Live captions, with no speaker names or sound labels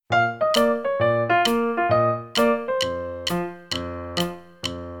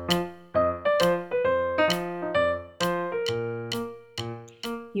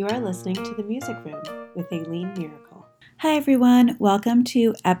listening to The Music Room with Aileen Miracle. Hi everyone, welcome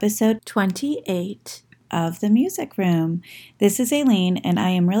to episode 28 of The Music Room. This is Aileen and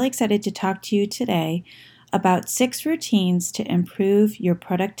I am really excited to talk to you today about 6 routines to improve your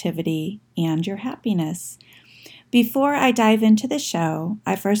productivity and your happiness. Before I dive into the show,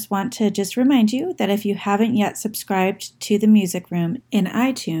 I first want to just remind you that if you haven't yet subscribed to The Music Room in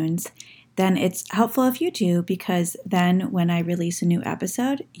iTunes, then it's helpful if you do, because then when I release a new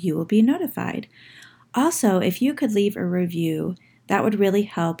episode, you will be notified. Also, if you could leave a review, that would really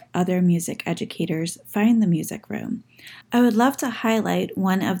help other music educators find The Music Room. I would love to highlight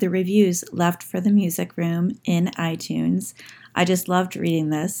one of the reviews left for The Music Room in iTunes. I just loved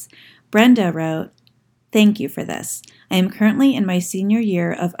reading this. Brenda wrote, "Thank you for this. I am currently in my senior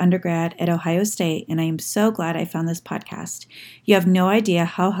year of undergrad at Ohio State, and I am so glad I found this podcast. You have no idea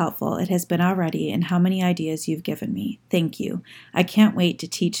how helpful it has been already and how many ideas you've given me. Thank you. I can't wait to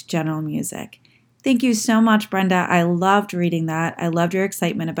teach general music." Thank you so much, Brenda. I loved reading that. I loved your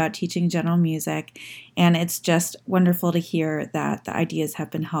excitement about teaching general music, and it's just wonderful to hear that the ideas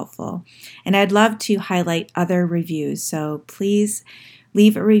have been helpful. And I'd love to highlight other reviews, so please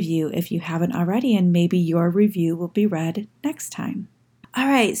leave a review if you haven't already, and maybe your review will be read next time. All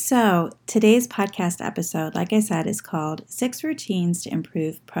right, so today's podcast episode, like I said, is called 6 Routines to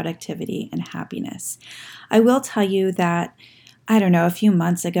Improve Productivity and Happiness. I will tell you that, I don't know, a few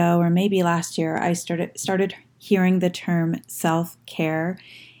months ago or maybe last year, I started hearing the term self-care,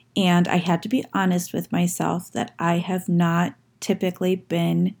 and I had to be honest with myself that I have not typically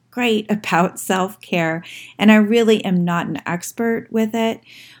been great about self-care, and I really am not an expert with it,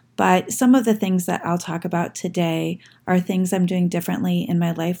 but some of the things that I'll talk about today are things I'm doing differently in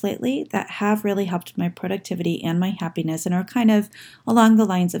my life lately that have really helped my productivity and my happiness and are kind of along the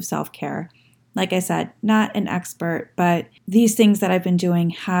lines of self-care. Like I said, not an expert, but these things that I've been doing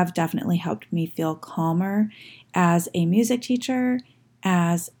have definitely helped me feel calmer as a music teacher,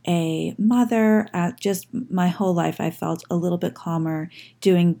 as a mother, just my whole life. I felt a little bit calmer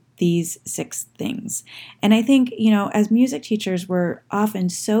doing these 6 things. And I think, as music teachers, we're often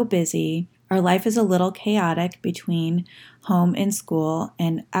so busy. Our life is a little chaotic between home and school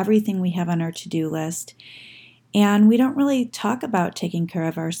and everything we have on our to-do list. And we don't really talk about taking care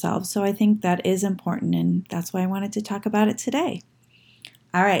of ourselves. So I think that is important, and that's why I wanted to talk about it today.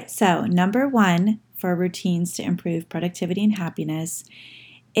 All right, so number 1 for routines to improve productivity and happiness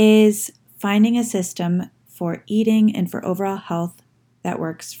is finding a system for eating and for overall health that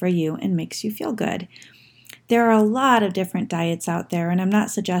works for you and makes you feel good. There are a lot of different diets out there, and I'm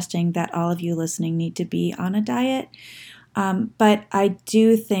not suggesting that all of you listening need to be on a diet, but I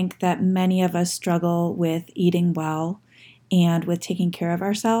do think that many of us struggle with eating well and with taking care of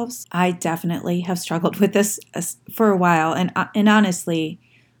ourselves. I definitely have struggled with this for a while, and honestly,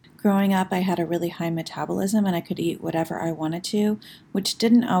 growing up, I had a really high metabolism and I could eat whatever I wanted to, which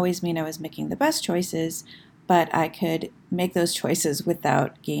didn't always mean I was making the best choices, but I could make those choices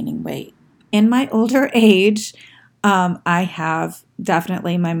without gaining weight. In my older age, I have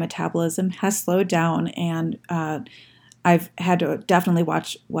definitely, my metabolism has slowed down, and I've had to definitely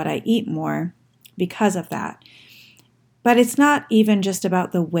watch what I eat more because of that. But it's not even just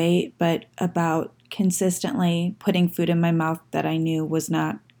about the weight, but about consistently putting food in my mouth that I knew was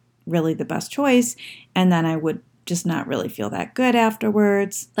not really the best choice, and then I would just not really feel that good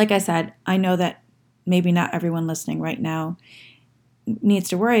afterwards. Like I said, I know that maybe not everyone listening right now needs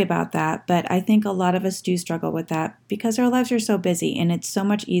to worry about that, but I think a lot of us do struggle with that because our lives are so busy, and it's so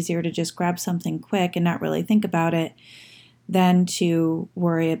much easier to just grab something quick and not really think about it than to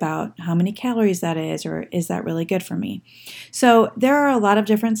worry about how many calories that is, or is that really good for me? So there are a lot of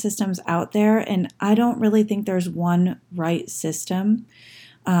different systems out there, and I don't really think there's one right system.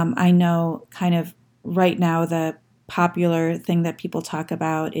 I know kind of right now the popular thing that people talk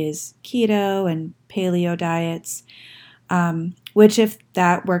about is keto and paleo diets, which if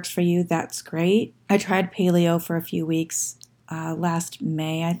that works for you, that's great. I tried paleo for a few weeks last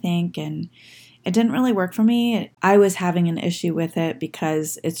May, I think, and it didn't really work for me. I was having an issue with it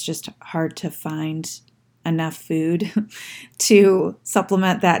because it's just hard to find enough food to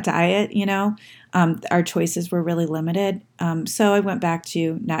supplement that diet, Our choices were really limited. So I went back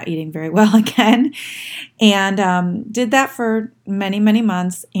to not eating very well again, and did that for many, many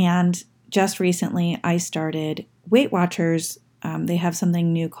months. And just recently I started Weight Watchers. They have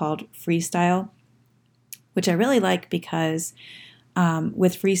something new called Freestyle, which I really like because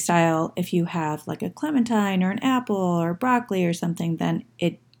with Freestyle, if you have like a clementine or an apple or broccoli or something, then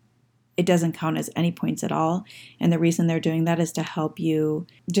it doesn't count as any points at all. And the reason they're doing that is to help you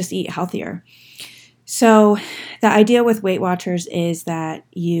just eat healthier. So the idea with Weight Watchers is that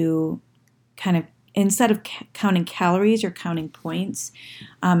you kind of, instead of counting calories, you're counting points.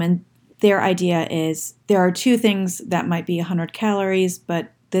 And their idea is there are two things that might be 100 calories,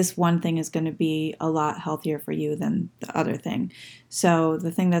 but this one thing is going to be a lot healthier for you than the other thing. So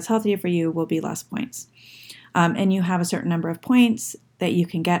the thing that's healthier for you will be less points. And you have a certain number of points that you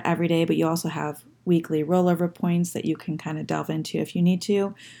can get every day, but you also have weekly rollover points that you can kind of delve into if you need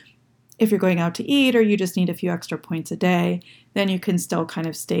to. If you're going out to eat or you just need a few extra points a day, then you can still kind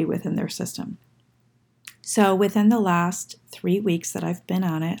of stay within their system. So within the last 3 weeks that I've been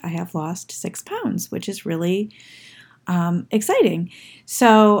on it, I have lost 6 pounds, which is really exciting.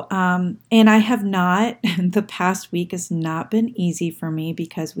 So, and I have not, the past week has not been easy for me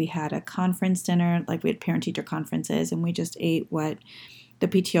because we had a conference dinner, like we had parent-teacher conferences, and we just ate what the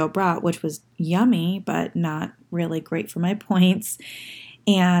PTO brought, which was yummy, but not really great for my points.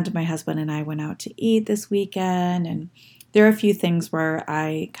 And my husband and I went out to eat this weekend, and there are a few things where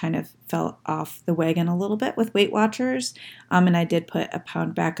I kind of fell off the wagon a little bit with Weight Watchers, and I did put a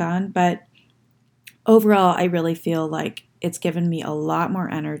pound back on, but overall, I really feel like it's given me a lot more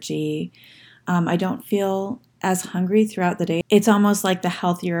energy. I don't feel as hungry throughout the day. It's almost like the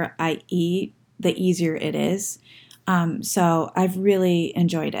healthier I eat, the easier it is. So I've really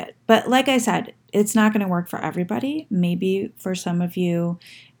enjoyed it. But like I said, it's not going to work for everybody. Maybe for some of you,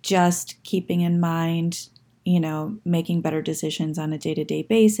 just keeping in mind, making better decisions on a day-to-day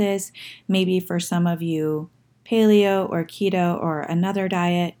basis. Maybe for some of you, paleo or keto or another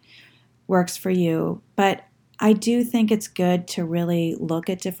diet works for you. But I do think it's good to really look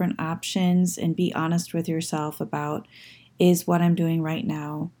at different options and be honest with yourself about, is what I'm doing right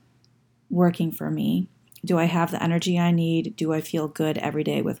now working for me? Do I have the energy I need? Do I feel good every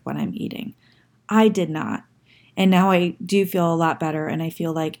day with what I'm eating? I did not. And now I do feel a lot better. And I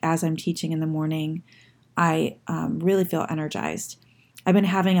feel like as I'm teaching in the morning, I really feel energized. I've been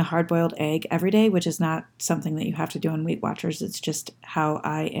having a hard-boiled egg every day, which is not something that you have to do on Weight Watchers. It's just how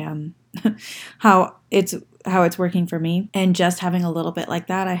I am, how it's working for me. And just having a little bit like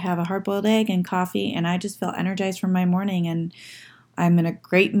that, I have a hard-boiled egg and coffee, and I just feel energized from my morning. And I'm in a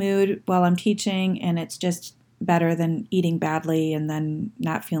great mood while I'm teaching, and it's just better than eating badly and then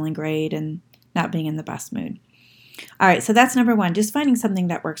not feeling great and not being in the best mood. All right, so that's number one, just finding something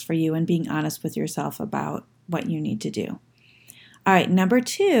that works for you and being honest with yourself about what you need to do. All right, number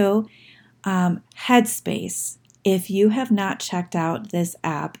two, Headspace. If you have not checked out this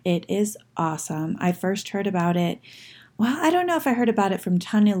app, it is awesome. I first heard about it. Well, I don't know if I heard about it from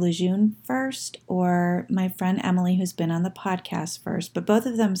Tanya Lejeune first or my friend Emily, who's been on the podcast first, but both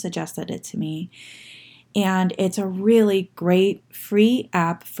of them suggested it to me. And it's a really great free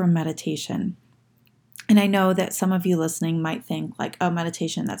app for meditation. And I know that some of you listening might think like, oh,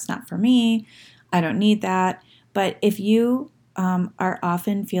 meditation, that's not for me. I don't need that. But if you are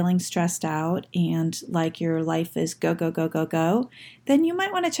often feeling stressed out and like your life is go, go, go, go, go, then you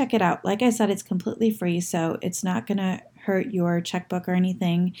might want to check it out. Like I said, it's completely free, so it's not going to hurt your checkbook or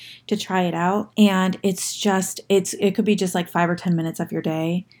anything to try it out. And it could be just like 5 or 10 minutes of your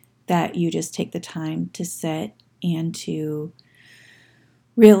day that you just take the time to sit and to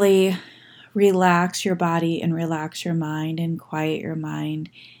really relax your body and relax your mind and quiet your mind.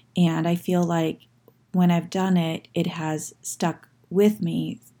 And I feel like when I've done it, it has stuck with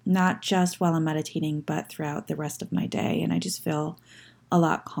me, not just while I'm meditating, but throughout the rest of my day. And I just feel a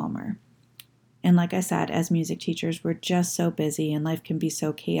lot calmer. And like I said, as music teachers, we're just so busy and life can be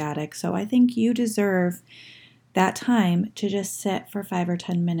so chaotic. So I think you deserve that time to just sit for 5 or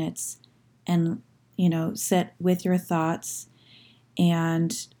 10 minutes and, sit with your thoughts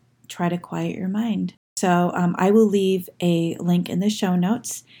and try to quiet your mind. So I will leave a link in the show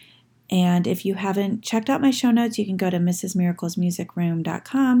notes. And if you haven't checked out my show notes, you can go to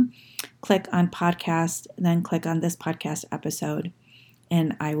mrsmiraclesmusicroom.com, click on podcast, then click on this podcast episode,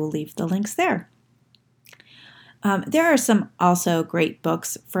 and I will leave the links there. There are some also great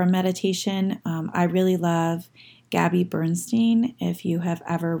books for meditation. I really love Gabby Bernstein. If you have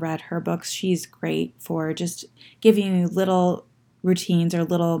ever read her books, she's great for just giving you little routines or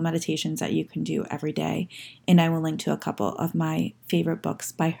little meditations that you can do every day. And I will link to a couple of my favorite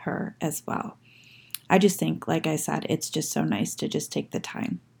books by her as well. I just think, like I said, it's just so nice to just take the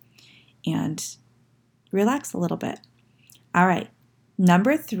time and relax a little bit. All right.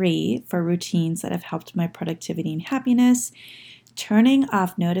 Number 3 for routines that have helped my productivity and happiness, turning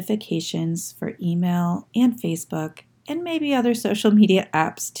off notifications for email and Facebook and maybe other social media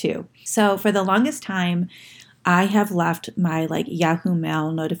apps too. So for the longest time, I have left my Yahoo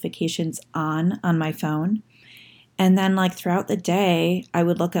Mail notifications on my phone. And then like throughout the day, I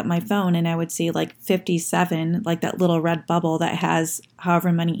would look at my phone and I would see like 57, like that little red bubble that has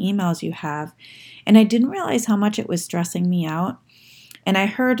however many emails you have. And I didn't realize how much it was stressing me out. And I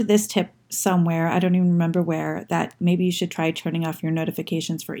heard this tip somewhere, I don't even remember where, that maybe you should try turning off your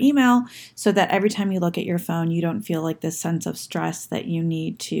notifications for email so that every time you look at your phone, you don't feel like this sense of stress that you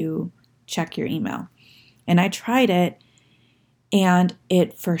need to check your email. And I tried it. And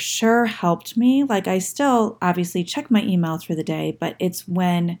it for sure helped me. Like I still obviously check my email through the day, but it's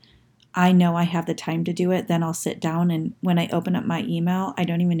when I know I have the time to do it, then I'll sit down and when I open up my email, I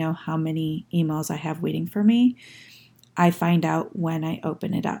don't even know how many emails I have waiting for me. I find out when I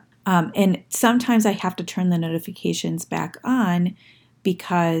open it up. And sometimes I have to turn the notifications back on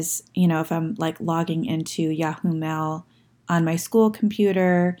because, if I'm like logging into Yahoo Mail on my school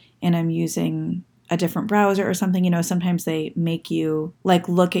computer and I'm using a different browser or something, sometimes they make you like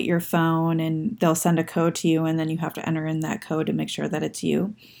look at your phone and they'll send a code to you and then you have to enter in that code to make sure that it's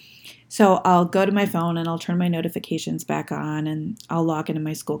you. So I'll go to my phone and I'll turn my notifications back on and I'll log into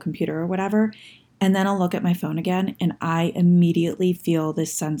my school computer or whatever. And then I'll look at my phone again and I immediately feel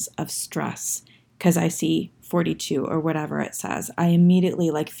this sense of stress because I see 42 or whatever it says. I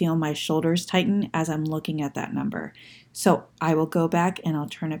immediately like feel my shoulders tighten as I'm looking at that number. So I will go back and I'll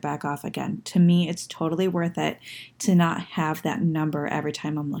turn it back off again. To me, it's totally worth it to not have that number every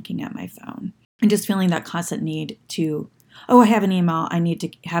time I'm looking at my phone. And just feeling that constant need to, I have an email, I need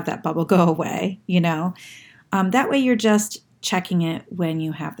to have that bubble go away, That way you're just checking it when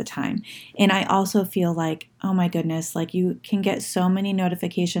you have the time. And I also feel like, oh my goodness, like you can get so many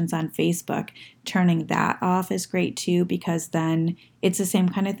notifications on Facebook. Turning that off is great too, because then it's the same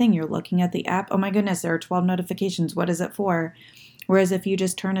kind of thing. You're looking at the app. Oh my goodness, there are 12 notifications. What is it for? Whereas if you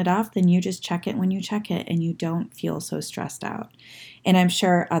just turn it off, then you just check it when you check it and you don't feel so stressed out. And I'm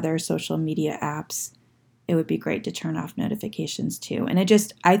sure other social media apps, it would be great to turn off notifications too. And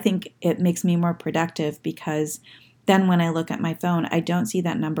I think it makes me more productive because then when I look at my phone, I don't see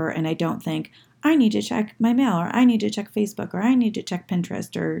that number and I don't think, I need to check my mail or I need to check Facebook or I need to check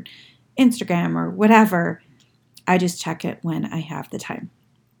Pinterest or Instagram or whatever. I just check it when I have the time.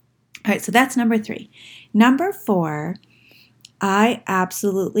 All right, so that's number 3. Number 4, I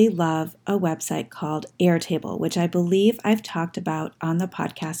absolutely love a website called Airtable, which I believe I've talked about on the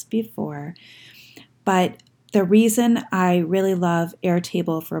podcast before. But the reason I really love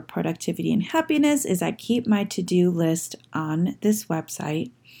Airtable for productivity and happiness is I keep my to-do list on this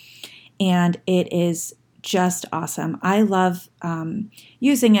website, and it is just awesome. I love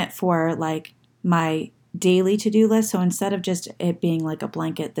using it for like my daily to-do list. So instead of just it being like a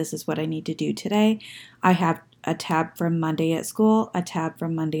blanket, this is what I need to do today, I have a tab for Monday at school, a tab for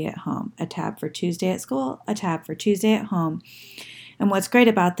Monday at home, a tab for Tuesday at school, a tab for Tuesday at home. And what's great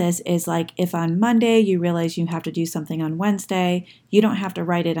about this is like if on Monday you realize you have to do something on Wednesday, you don't have to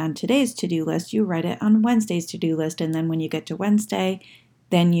write it on today's to-do list, you write it on Wednesday's to-do list. And then when you get to Wednesday,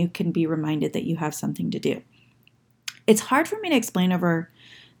 then you can be reminded that you have something to do. It's hard for me to explain over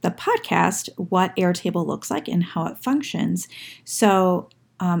the podcast what Airtable looks like and how it functions. So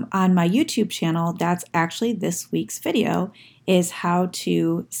on my YouTube channel, that's actually this week's video, is how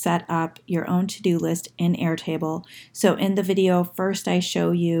to set up your own to-do list in Airtable. So in the video, first I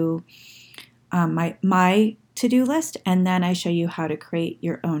show you my to-do list, and then I show you how to create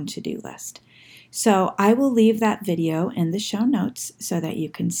your own to-do list. So I will leave that video in the show notes so that you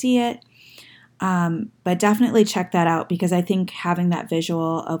can see it. But definitely check that out because I think having that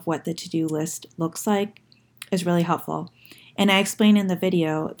visual of what the to-do list looks like is really helpful. And I explain in the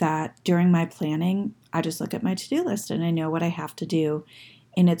video that during my planning, I just look at my to-do list and I know what I have to do.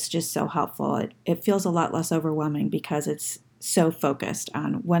 And it's just so helpful. It feels a lot less overwhelming because it's so focused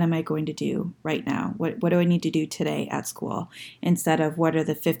on what am I going to do right now? What do I need to do today at school? Instead of what are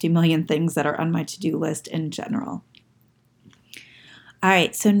the 50 million things that are on my to-do list in general. All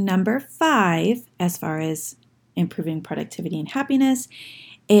right, so number 5, as far as improving productivity and happiness,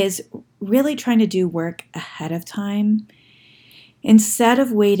 is really trying to do work ahead of time. Instead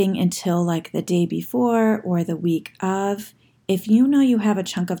of waiting until like the day before or the week of, if you know you have a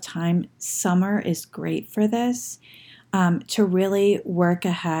chunk of time, summer is great for this, to really work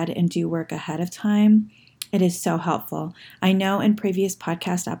ahead and do work ahead of time. It is so helpful. I know in previous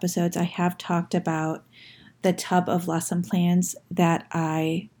podcast episodes, I have talked about the tub of lesson plans that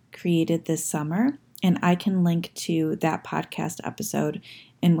I created this summer, and I can link to that podcast episode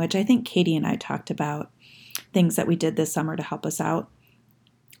in which I think Katie and I talked about things that we did this summer to help us out.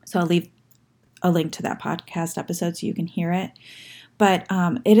 So I'll leave a link to that podcast episode so you can hear it. But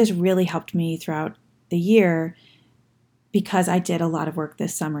it has really helped me throughout the year because I did a lot of work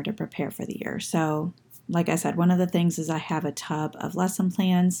this summer to prepare for the year. So like I said, one of the things is I have a tub of lesson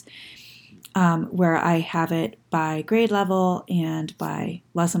plans where I have it by grade level and by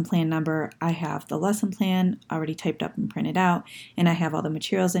lesson plan number. I have the lesson plan already typed up and printed out, and I have all the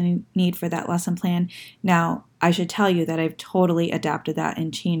materials I need for that lesson plan. Now, I should tell you that I've totally adapted that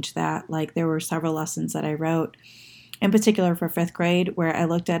and changed that. Like, there were several lessons that I wrote, in particular for 5th grade, where I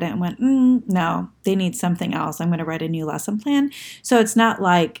looked at it and went, no, they need something else. I'm going to write a new lesson plan. So it's not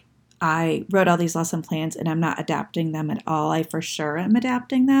like I wrote all these lesson plans and I'm not adapting them at all. I for sure am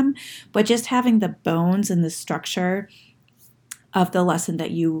adapting them, but just having the bones and the structure of the lesson that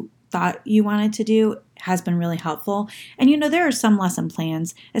you thought you wanted to do has been really helpful. And there are some lesson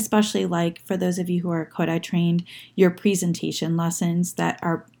plans, especially like for those of you who are Kodai trained, your presentation lessons that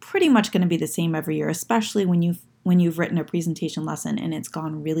are pretty much going to be the same every year, especially when you've written a presentation lesson and it's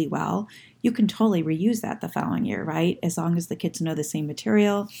gone really well. You can totally reuse that the following year, right? As long as the kids know the same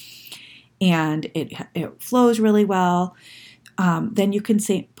material and it flows really well, then you can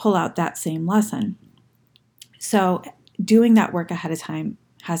pull out that same lesson. So doing that work ahead of time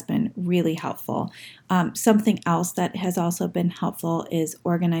has been really helpful. Something else that has also been helpful is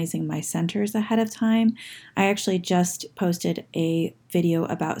organizing my centers ahead of time. I actually just posted a video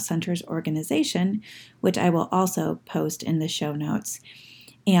about centers organization, which I will also post in the show notes.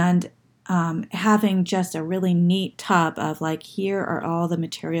 And having just a really neat tub of like, here are all the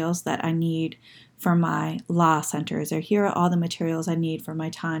materials that I need for my law centers, or here are all the materials I need for my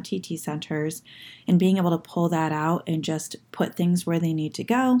Ta and TT centers, and being able to pull that out and just put things where they need to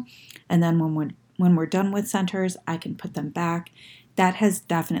go. And then when we're done with centers, I can put them back. That has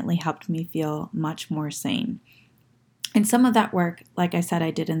definitely helped me feel much more sane. And some of that work, like I said,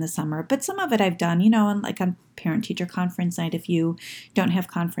 I did in the summer, but some of it I've done, on parent-teacher conference night, if you don't have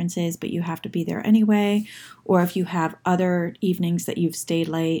conferences, but you have to be there anyway, or if you have other evenings that you've stayed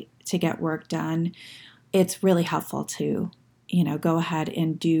late to get work done, it's really helpful to, go ahead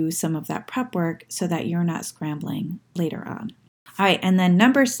and do some of that prep work so that you're not scrambling later on. All right, and then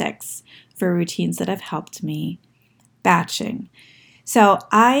number 6 for routines that have helped me, batching. So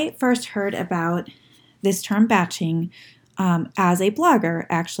I first heard about this term batching as a blogger,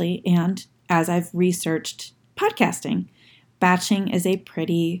 actually, and as I've researched podcasting. Batching is a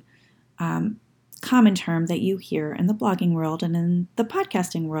pretty common term that you hear in the blogging world and in the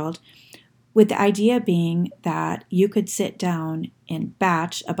podcasting world, with the idea being that you could sit down and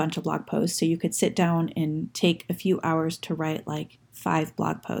batch a bunch of blog posts. So you could sit down and take a few hours to write like 5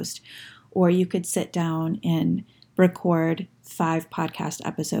 blog posts, or you could sit down and record 5 podcast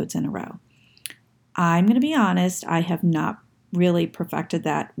episodes in a row. I'm going to be honest, I have not really perfected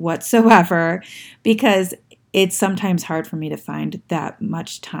that whatsoever, because it's sometimes hard for me to find that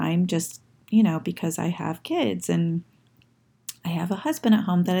much time, just, because I have kids and I have a husband at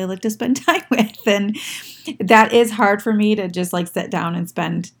home that I like to spend time with. And that is hard for me to just like sit down and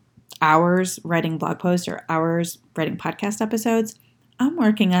spend hours writing blog posts or hours writing podcast episodes. I'm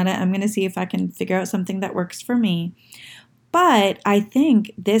working on it. I'm going to see if I can figure out something that works for me. But I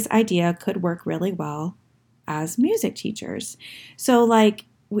think this idea could work really well as music teachers. So like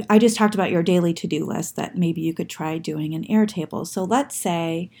I just talked about your daily to-do list that maybe you could try doing in Airtable. So let's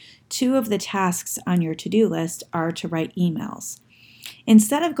say 2 of the tasks on your to-do list are to write emails.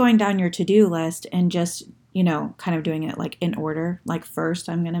 Instead of going down your to-do list and just, kind of doing it like in order, like first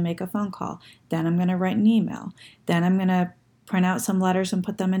I'm going to make a phone call, then I'm going to write an email, then I'm going to print out some letters and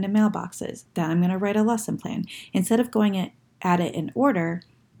put them into mailboxes, then I'm going to write a lesson plan. Instead of going at it in order,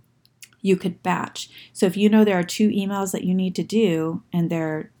 you could batch. So if there are 2 emails that you need to do and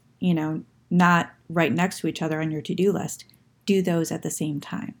they're, not right next to each other on your to-do list, do those at the same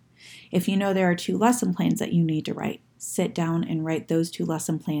time. If there are 2 lesson plans that you need to write, sit down and write those 2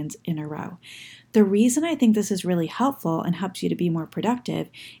 lesson plans in a row. The reason I think this is really helpful and helps you to be more productive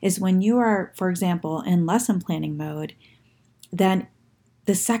is when you are, for example, in lesson planning mode, then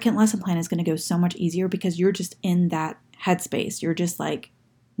the second lesson plan is going to go so much easier because you're just in that headspace. You're just like,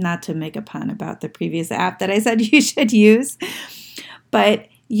 not to make a pun about the previous app that I said you should use, but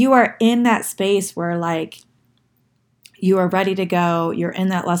you are in that space where like you are ready to go, you're in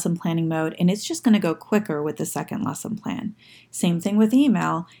that lesson planning mode, and it's just going to go quicker with the second lesson plan. Same thing with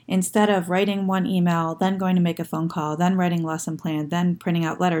email. Instead of writing 1 email, then going to make a phone call, then writing lesson plan, then printing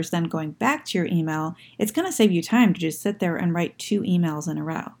out letters, then going back to your email, it's going to save you time to just sit there and write 2 emails in a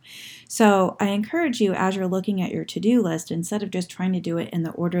row. So I encourage you, as you're looking at your to-do list, instead of just trying to do it in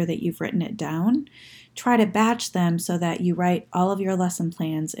the order that you've written it down, try to batch them so that you write all of your lesson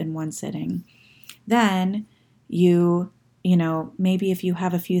plans in one sitting. Then you maybe if you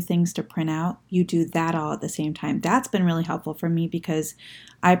have a few things to print out, you do that all at the same time. That's been really helpful for me because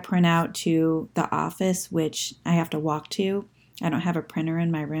I print out to the office, which I have to walk to. I don't have a printer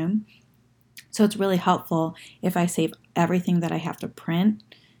in my room. So it's really helpful if I save everything that I have to print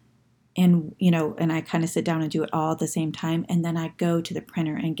and I kind of sit down and do it all at the same time. And then I go to the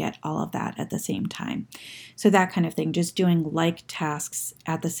printer and get all of that at the same time. So that kind of thing, just doing like tasks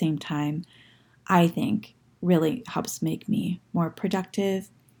at the same time, I think really helps make me more productive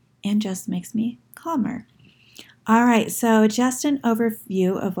and just makes me calmer. All right, so just an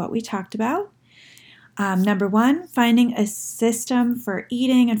overview of what we talked about. Number 1, finding a system for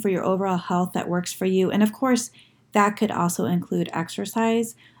eating and for your overall health that works for you. And of course, that could also include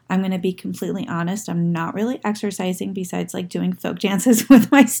exercise. I'm going to be completely honest. I'm not really exercising besides like doing folk dances with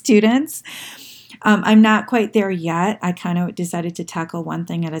my students. I'm not quite there yet. I kind of decided to tackle one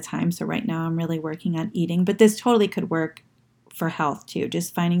thing at a time. So right now I'm really working on eating, but this totally could work for health too.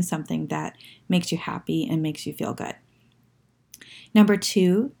 Just finding something that makes you happy and makes you feel good. Number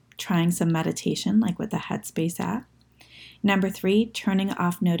 2, trying some meditation like with the Headspace app. Number 3, turning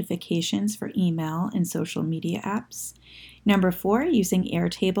off notifications for email and social media apps. Number 4, using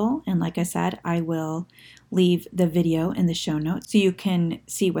Airtable. And like I said, I will leave the video in the show notes so you can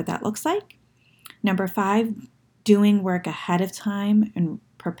see what that looks like. Number 5, doing work ahead of time and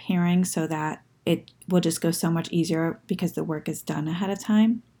preparing so that it will just go so much easier because the work is done ahead of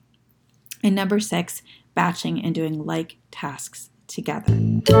time. And number 6, batching and doing like tasks together.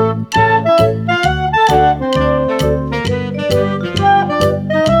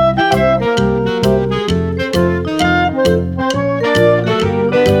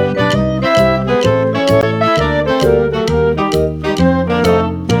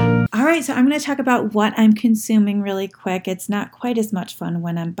 So I'm going to talk about what I'm consuming really quick. It's not quite as much fun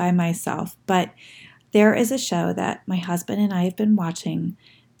when I'm by myself, but there is a show that my husband and I have been watching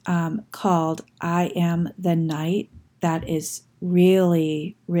called I Am the Night that is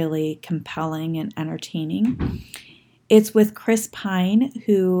really, really compelling and entertaining. It's with Chris Pine,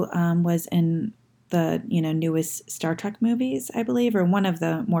 who was in the newest Star Trek movies, I believe, or one of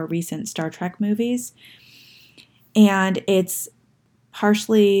the more recent Star Trek movies. And it's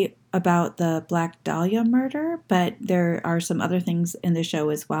partially about the Black Dahlia murder, but there are some other things in the show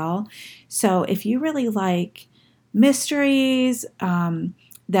as well. So if you really like mysteries,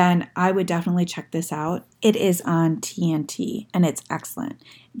 then I would definitely check this out. It is on TNT, and it's excellent.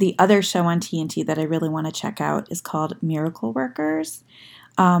 The other show on TNT that I really want to check out is called Miracle Workers,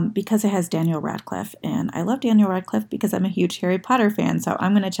 because it has Daniel Radcliffe, and I love Daniel Radcliffe because I'm a huge Harry Potter fan, so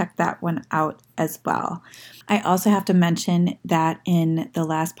I'm going to check that one out as well. I also have to mention that in the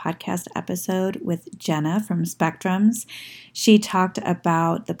last podcast episode with Jenna from Spectrums, she talked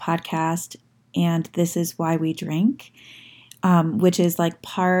about the podcast And This Is Why We Drink, which is like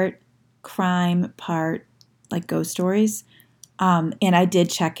part crime, part like ghost stories. And I did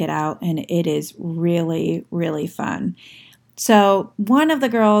check it out, and it is really, really fun. So one of the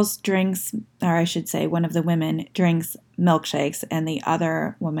girls drinks, or I should say one of the women drinks milkshakes, and the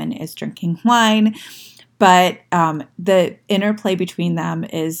other woman is drinking wine. But the interplay between them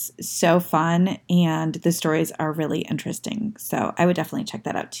is so fun, and the stories are really interesting. So I would definitely check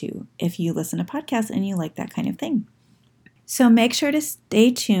that out too if you listen to podcasts and you like that kind of thing. So make sure to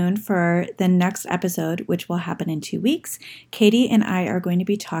stay tuned for the next episode, which will happen in 2 weeks. Katie and I are going to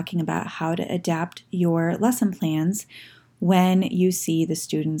be talking about how to adapt your lesson plans when you see the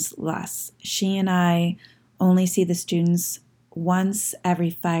students less. She and I only see the students once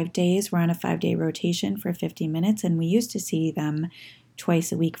every 5 days. We're on a 5-day rotation for 50 minutes, and we used to see them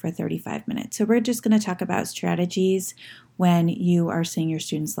twice a week for 35 minutes. So we're just going to talk about strategies when you are seeing your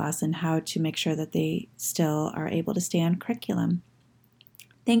students less and how to make sure that they still are able to stay on curriculum.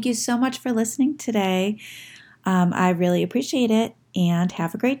 Thank you so much for listening today. I really appreciate it, and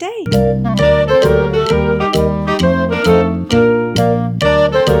have a great day.